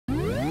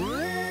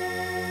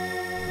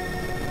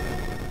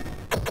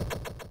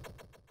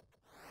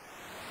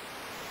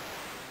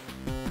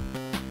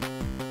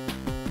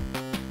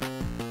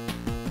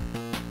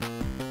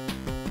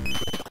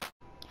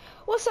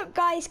What's up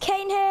guys,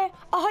 Kane here.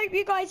 I hope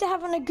you guys are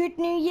having a good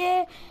new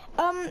year.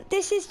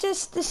 This is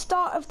just the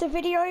start of the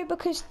video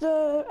because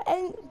the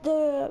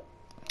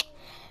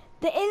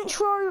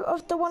intro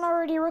of the one I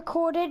already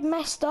recorded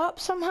messed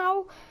up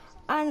somehow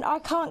and I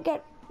can't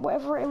get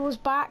whatever it was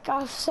back.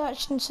 I've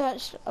searched and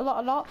searched a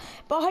lot,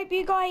 but I hope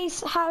you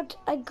guys had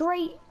a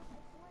great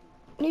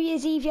New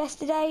Year's Eve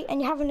yesterday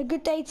and you're having a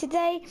good day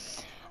today.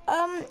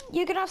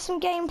 You're gonna have some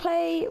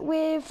gameplay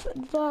with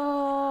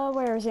the,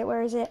 where is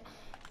it?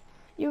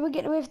 You will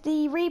get with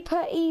the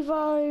Reaper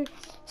Evo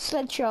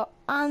sled shot,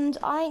 and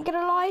I ain't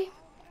gonna lie,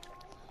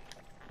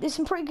 there's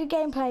some pretty good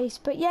gameplays.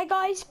 But yeah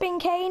guys, been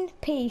Kane,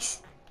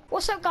 peace.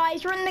 What's up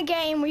guys, we're in the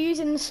game, we're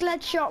using the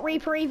sled shot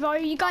Reaper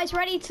Evo. You guys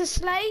ready to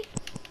slay?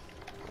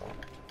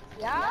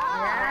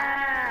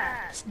 Yeah!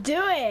 Let's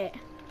do it!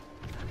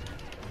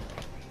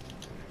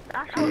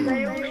 That's what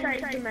they all say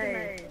to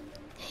me.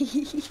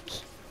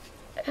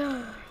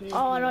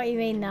 Oh, I know what you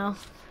mean now.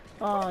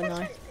 Oh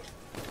no.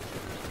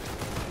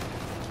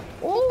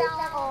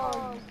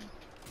 Oh,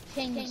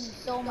 changing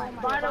so much.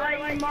 By the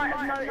way, you might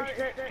have noticed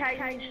that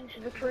Kane's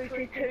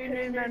recruited 2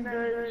 new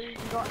members.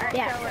 You've got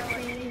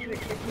XLXs, which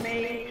is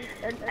me,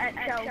 and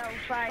XL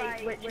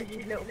Fate, which is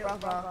his little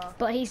brother.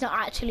 But he's not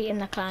actually in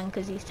the clan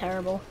because he's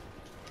terrible.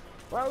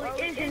 Well,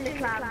 he is in the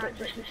clan, but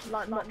just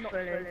like not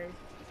fully.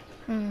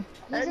 Hmm.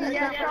 And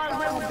yes, I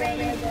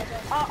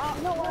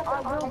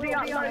will be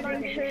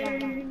uploading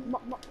soon.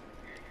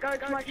 Go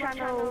to my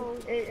channel,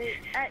 it's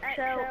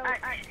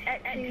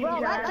XLXs. Bro,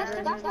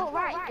 that's not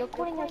right. You're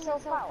calling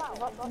yourself out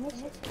without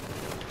permission.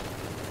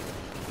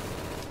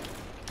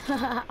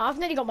 I've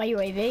nearly got my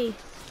UAV.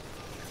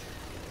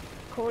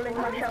 Calling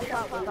myself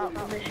out without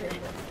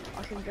permission.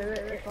 I can do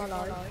it if I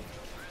like.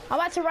 I'm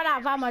about to run out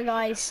of ammo,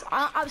 guys.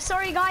 I'm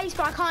sorry, guys,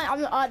 but I can't.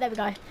 Oh, there we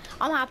go.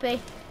 I'm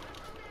happy.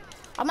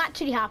 I'm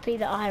actually happy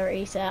that I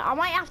already said. I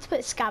might have to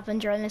put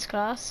scavenger in this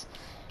class.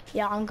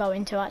 Yeah, I'm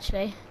going to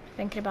actually.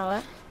 Thinking about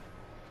it.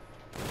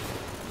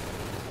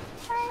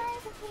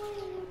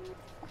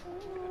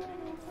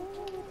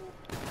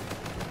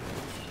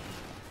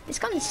 This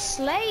gun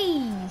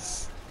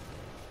slays.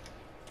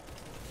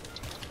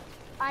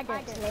 I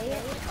don't slay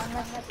it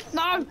unless it's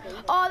No!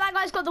 Oh, that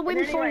guy's got the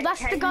windfall. Anyway,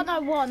 That's the gun I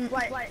want.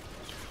 Wait.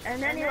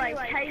 And anyway,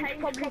 Kane's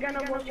probably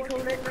gonna call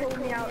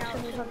me out as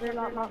soon as I do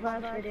like my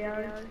first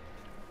video.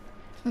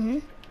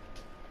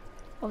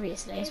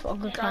 Obviously, it's what a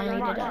good clan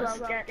leader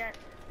does.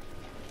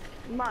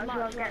 Might as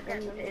well get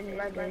them in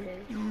ready.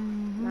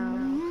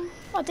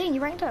 Oh, Dean,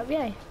 you ranked up,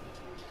 yay.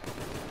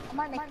 I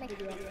might make a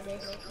video of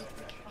this.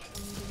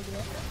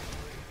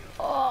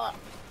 Oh.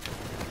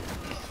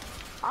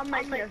 I'm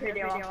making a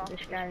video after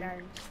this game.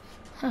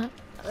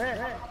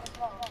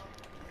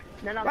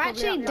 We're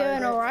actually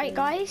doing alright,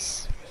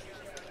 guys.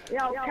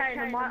 Yeah, okay,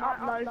 I might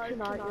upload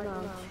tonight, you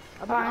know.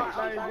 I might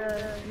upload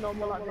the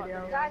normal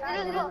video. Guys,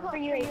 this is not for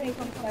you if you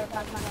come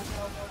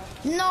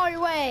to No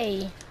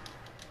way!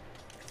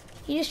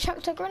 He just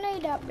chucked a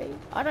grenade at me.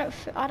 I don't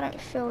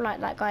feel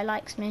like that guy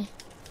likes me.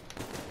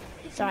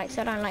 It's alright,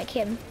 so I don't like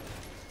him.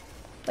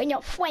 We're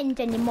not friends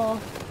anymore.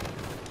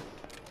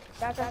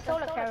 Guys, I stole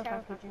a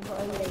SHAREfactory, but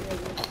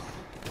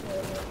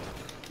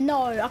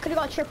No, I could have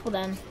got a triple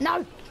then.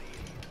 No!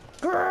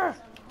 Grr.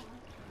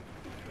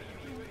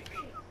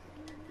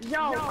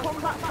 Yo,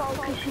 combat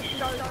focus is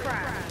so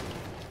crap.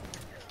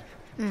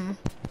 Of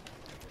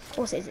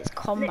course it is, it's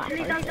combat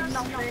Literally focus. does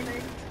nothing.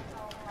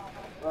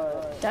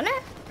 Done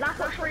it? Black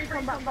Ops 3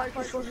 combat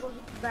focus was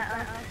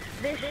better.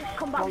 This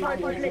combat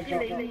focus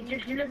literally, you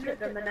just look at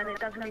them and then it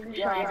doesn't even show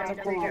you how to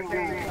get through.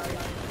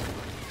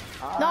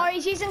 No,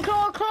 he's using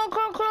claw.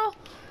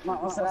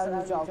 Not my stepdad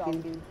was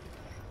joking.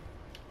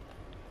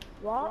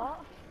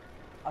 What?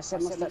 I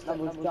said my stepdad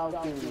was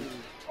joking.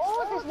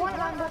 oh, there's one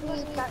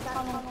random that's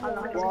coming.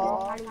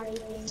 What?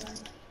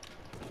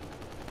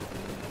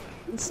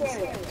 You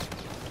serious?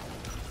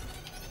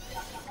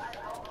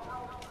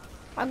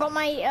 I got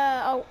my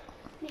ult.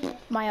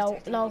 My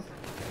ult, lol.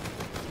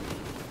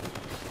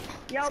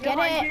 Yo, Get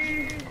behind it.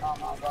 you.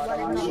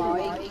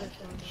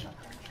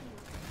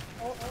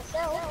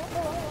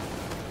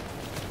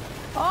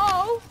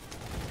 Oh!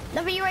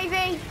 Another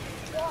UAV.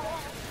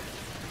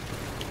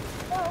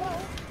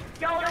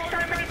 Yo, there's so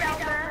many down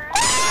there.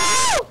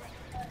 Oh!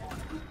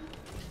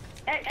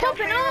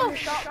 Popping off.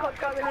 Shortcut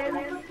going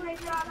in.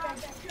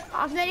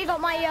 I've nearly got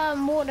my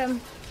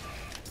warden.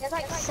 There's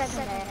like 7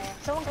 there.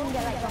 Someone can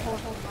get like the whole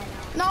thing right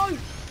now. No!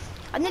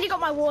 I nearly got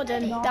my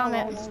warden. Damn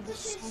it.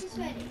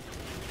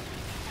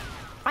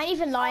 I ain't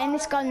even lying,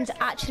 this gun's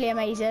actually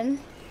amazing.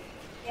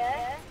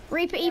 Yeah?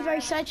 Reaper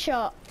Evo sled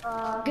shot.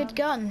 Good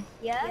gun.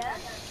 Yeah?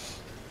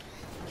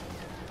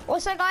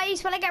 Also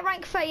guys, when I get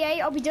rank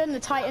 38, I'll be doing the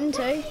Titan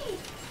too.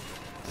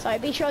 So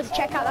be sure to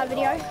check out that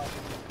video.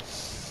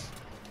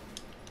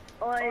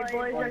 Oi,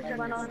 boys, I just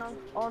went on a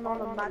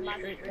mad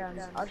streak then.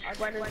 I just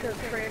went and took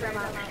 3 of them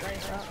out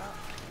straight up.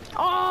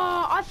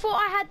 Oh, I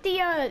thought I had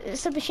the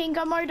submachine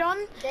gun mode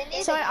on.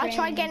 So I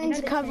tried getting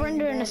into cover and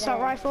doing an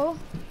assault rifle.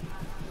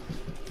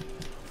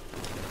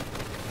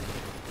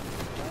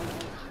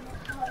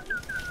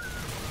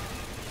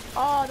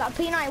 Oh, that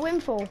P90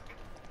 windfall.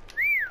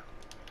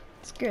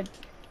 It's good.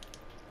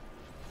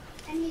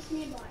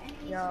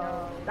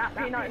 Yo, that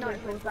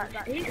P90 was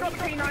that. He's got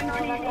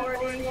P90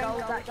 already in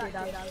gold, that kid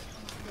has.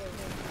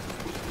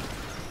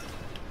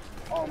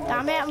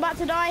 Damn it, I'm about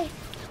to die.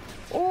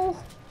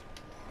 Oh.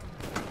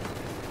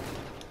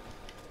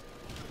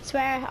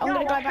 Swear, I'm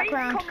gonna go back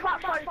round.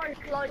 Combat focus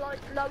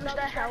lowers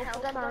their health,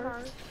 I don't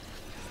know.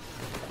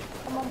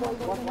 Come on, boys,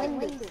 we can win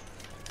this.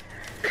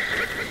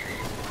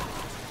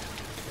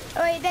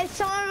 Oh wait, there's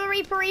someone with a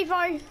Reaper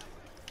Evo.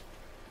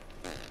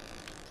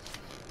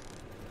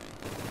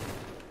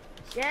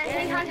 Yeah,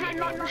 he has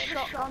like the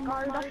shotgun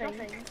mode, I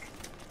think.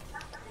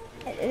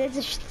 There's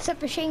a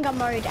submachine gun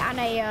mode and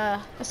a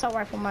assault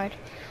rifle mode.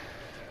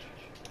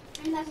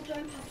 And that's a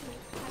drone patrol.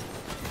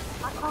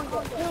 I can't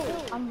get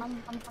killed.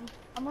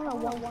 I'm on a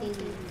 1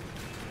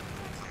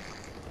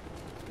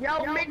 Yo,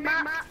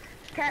 mid-map.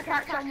 Care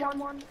pack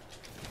someone.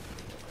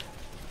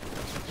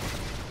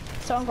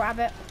 Someone grab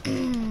it. I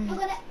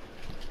got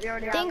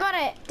it. Dean got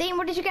it. Dean,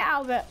 what did you get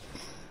out of it?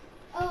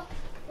 Oh,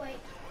 wait.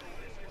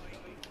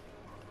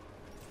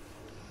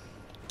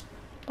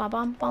 Ba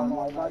bum bum.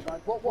 Oh my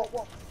god. What?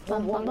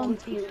 Bum bum bum.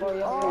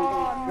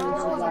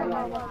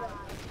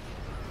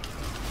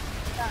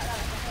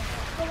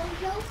 Someone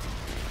killed?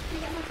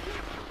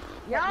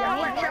 Yo,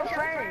 what's your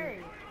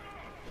friend?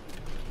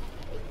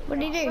 What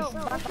did he do?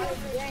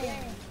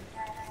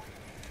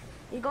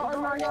 You got a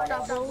nice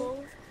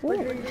double. With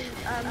his,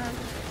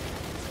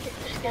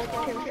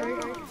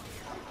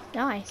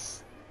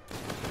 Nice.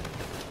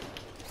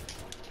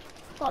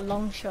 Got a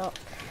long shot.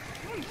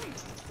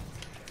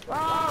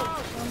 Whoa!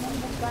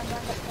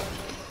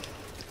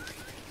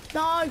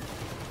 No!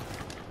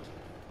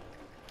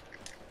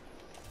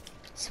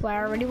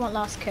 Swear, I really want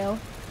last kill.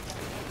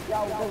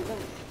 Yo,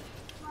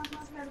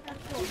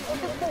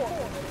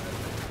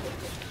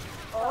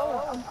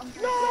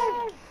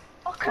 No!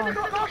 I could have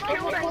got last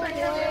kill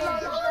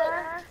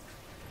there.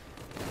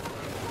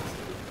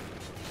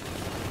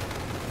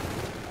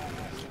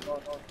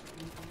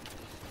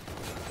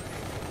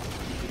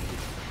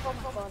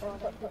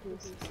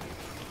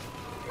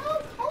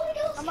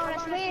 I'm on a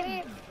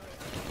swim.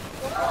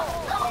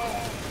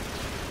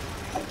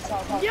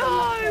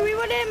 Yo, we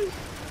won him!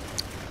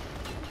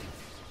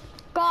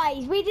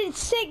 Guys, we did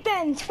sick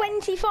then,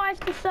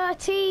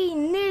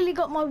 25-13. Nearly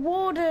got my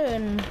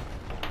warden.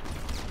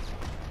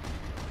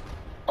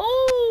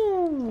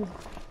 Oh!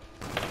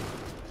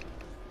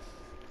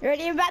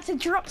 Ready? I'm about to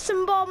drop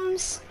some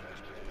bombs.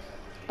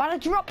 About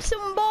to drop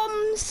some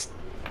bombs.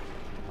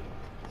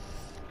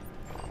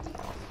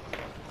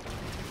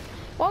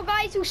 Well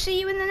guys, we'll see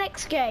you in the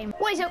next game.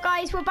 What is up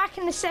guys, we're back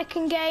in the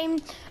second game.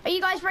 Are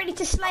you guys ready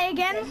to slay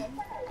again?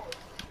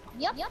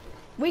 Yep.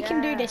 We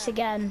can do this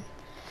again.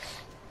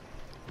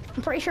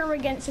 I'm pretty sure we're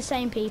against the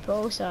same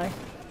people, so.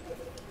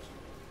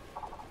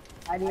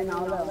 I didn't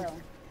know.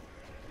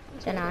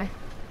 Don't know.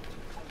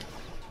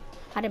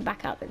 I didn't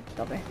back out the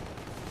lobby.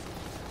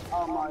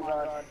 Oh my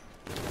god.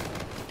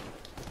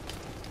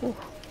 Ooh.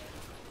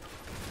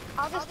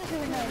 I'll just do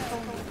it.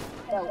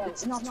 No,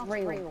 it's not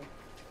real.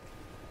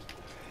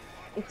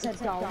 It's a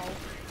doll.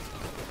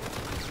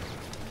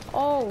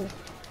 Oh.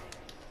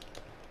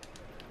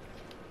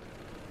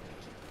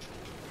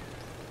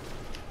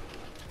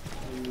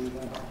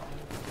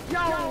 Yo,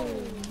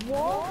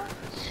 what?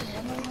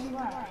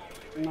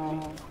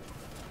 No.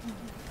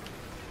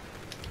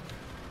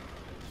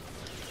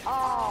 Oh,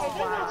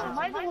 wow.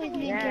 My boy's being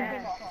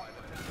Yeah.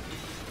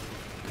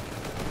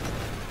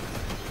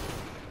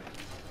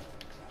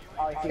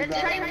 It's the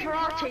same for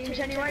our teams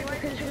anyway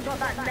because we've got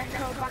that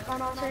Neko back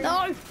on our team.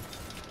 No!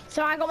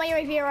 So I got my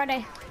UAV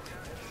already.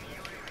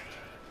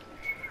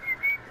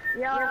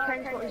 Yeah,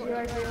 Ken's got his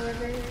UAV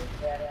already.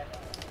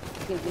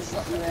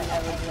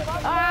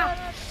 Ah!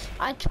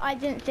 I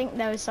didn't think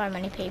there was so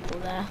many people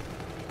there.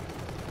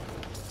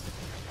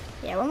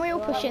 Yeah, when we all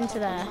push into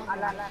there.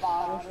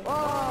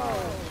 Whoa!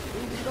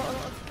 He's got a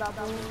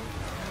double.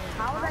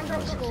 How are they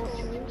got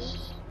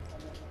scorches?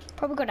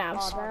 Probably got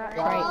abs.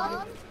 Great.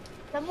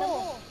 Some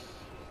more.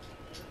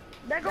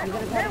 They're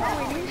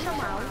winning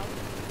somehow.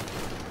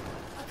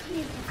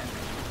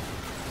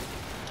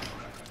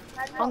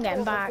 I'm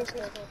getting back.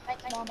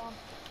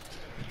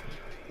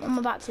 I'm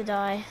about to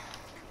die.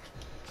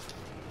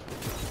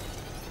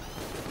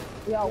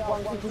 Yo,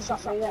 one people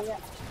shot me there.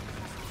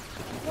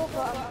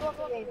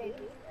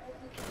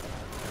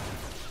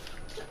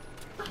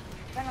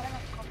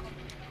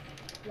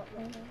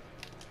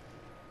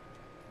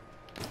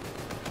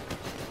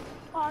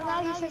 Oh,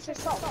 now you should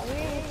stop.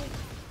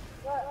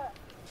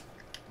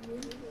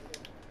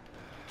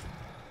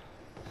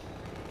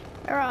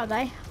 Where are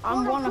they?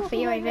 I'm one off the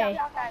UAV.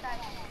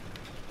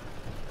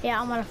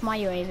 Yeah, I'm one off my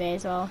UAV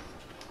as well.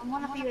 I'm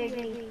one of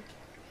UAV.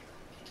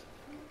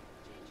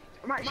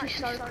 I'm actually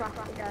so crap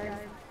at the game.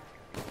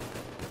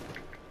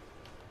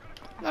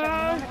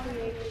 No!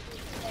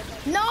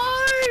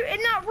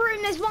 In that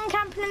room, there's one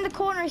camping in the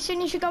corner as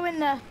soon as you go in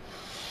there.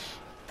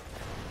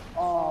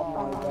 Oh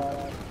my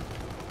god.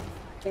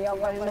 They are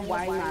running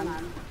away,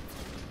 man.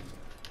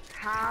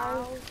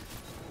 How?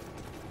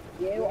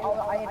 You,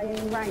 I had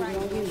been range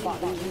on you,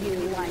 but you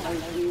range on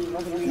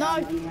you. No.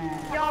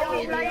 Yo,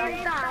 he's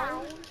laying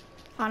down.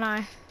 I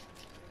know.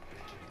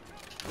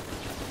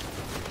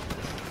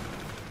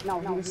 No,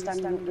 he was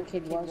standing up, the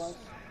kid was. Oh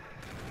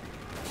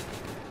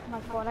my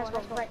god, that's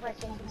what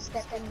breakfast and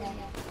step in there.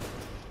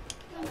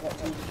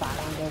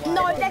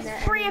 No,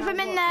 there's 3 of them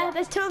in there.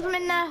 There's 2 of them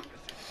in there.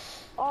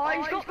 Oh,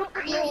 he's got the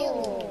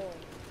claw.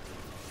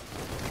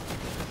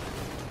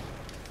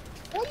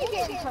 What are you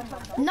getting from?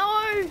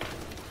 No.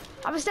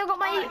 I've still got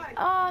my.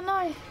 Oh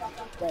no.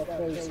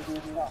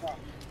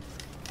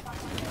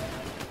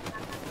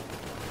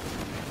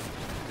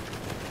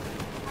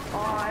 Oh,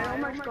 I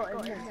almost got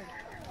him there.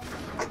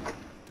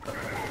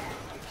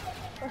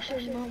 That's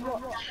in my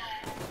watch.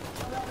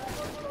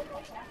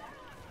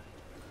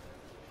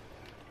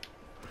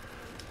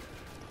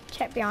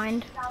 Check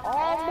behind.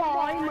 Oh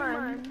my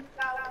man.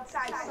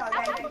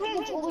 I'm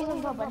huge, always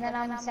on top, and then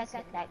I'm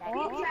second. Like,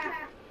 what?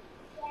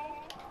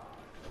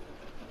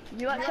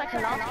 You got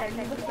second last game,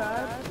 you were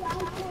third.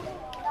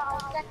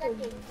 Second.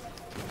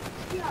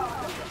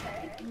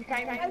 You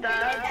came in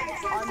third.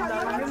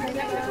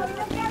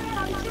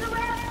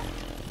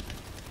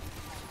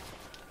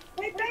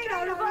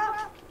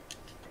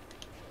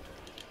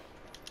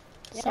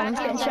 Someone's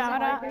getting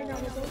shouted at.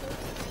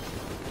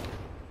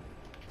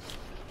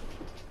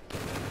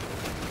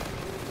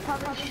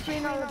 She's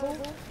been horrible.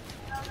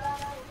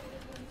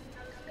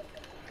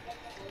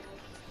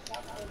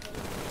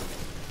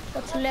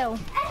 What's Lil?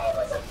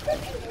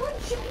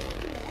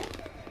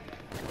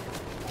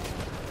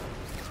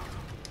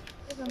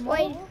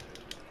 Wait.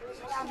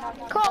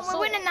 Come on, we're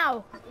winning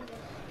now.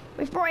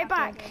 We've brought it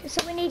back. That's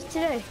what we need to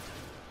do.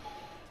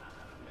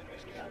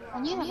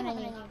 And you haven't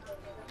any.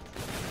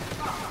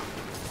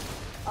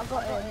 I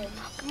got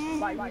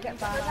him. Right, you get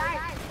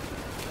back.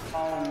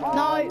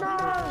 No.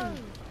 No!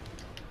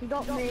 You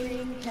got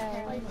me.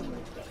 Okay.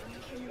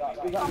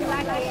 I'm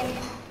lagging.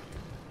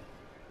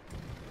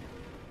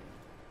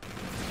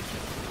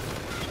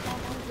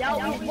 Yo,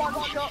 he's one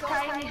shot,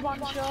 Kane, he's one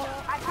shot.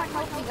 I can't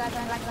help you guys,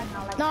 I'm lagging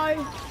now. Like, No.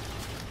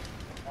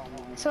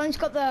 Someone's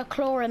got the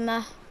claw in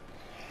there.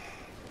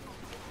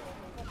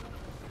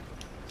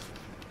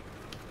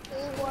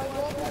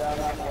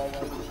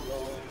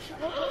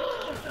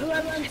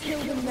 Whoever just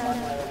killed him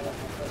there.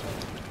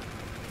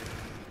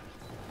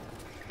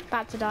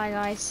 About to die,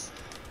 guys.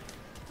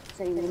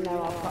 So you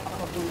know I've got a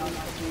problem on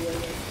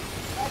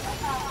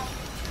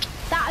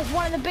That is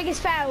one of the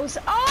biggest fails.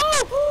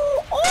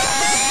 Oh!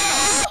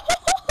 Oh!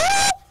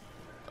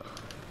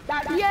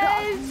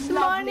 Yes,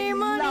 money,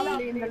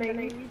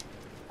 money.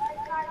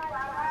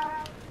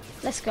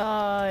 Let's go.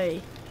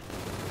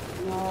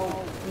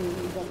 No,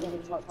 you don't get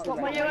it right. Got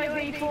my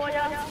UAV for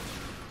ya.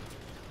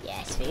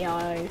 Yes,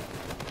 VO.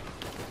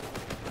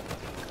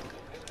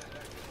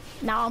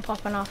 Now I'm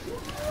popping off.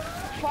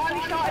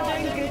 Finally started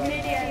doing good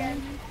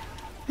mid-end.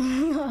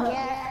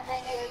 yeah,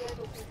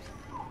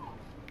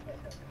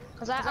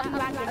 because I'm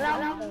lagging.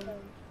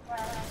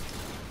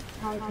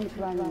 Can't keep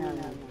running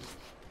now.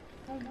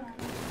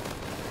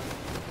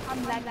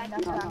 I'm lagging,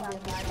 that's what I'm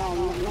lagging. No,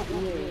 not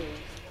you.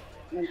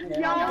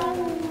 Yo,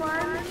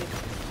 man.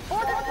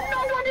 Oh, no,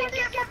 I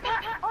didn't get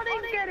I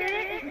didn't get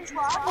it. I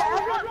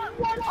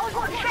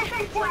got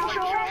 50 points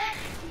off.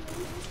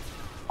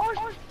 I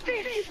was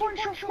 50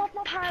 points off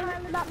my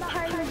paladin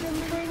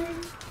thing.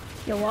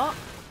 You what?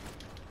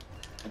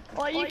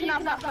 Oh, you can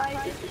have that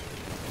plate.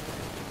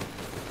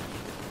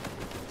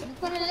 You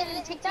couldn't let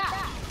me take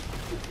that.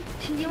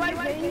 You won't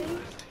be.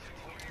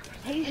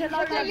 He's a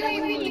low Okay, you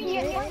ain't really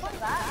level.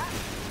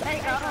 There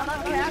you go, I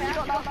don't care, I've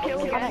got enough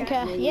kills. I don't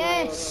care.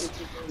 Yes!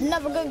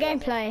 Another good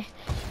gameplay.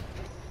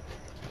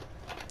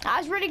 That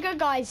was really good,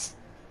 guys.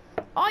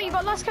 Oh, you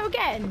got last kill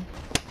again?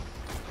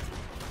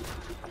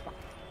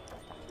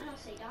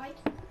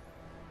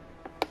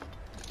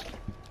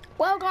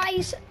 Well,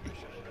 guys,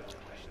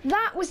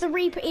 that was the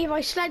Reaper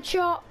Evo sled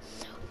shot.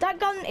 That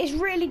gun is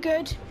really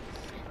good.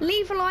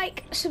 Leave a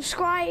like,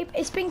 subscribe.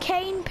 It's been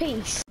Kane.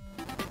 Peace.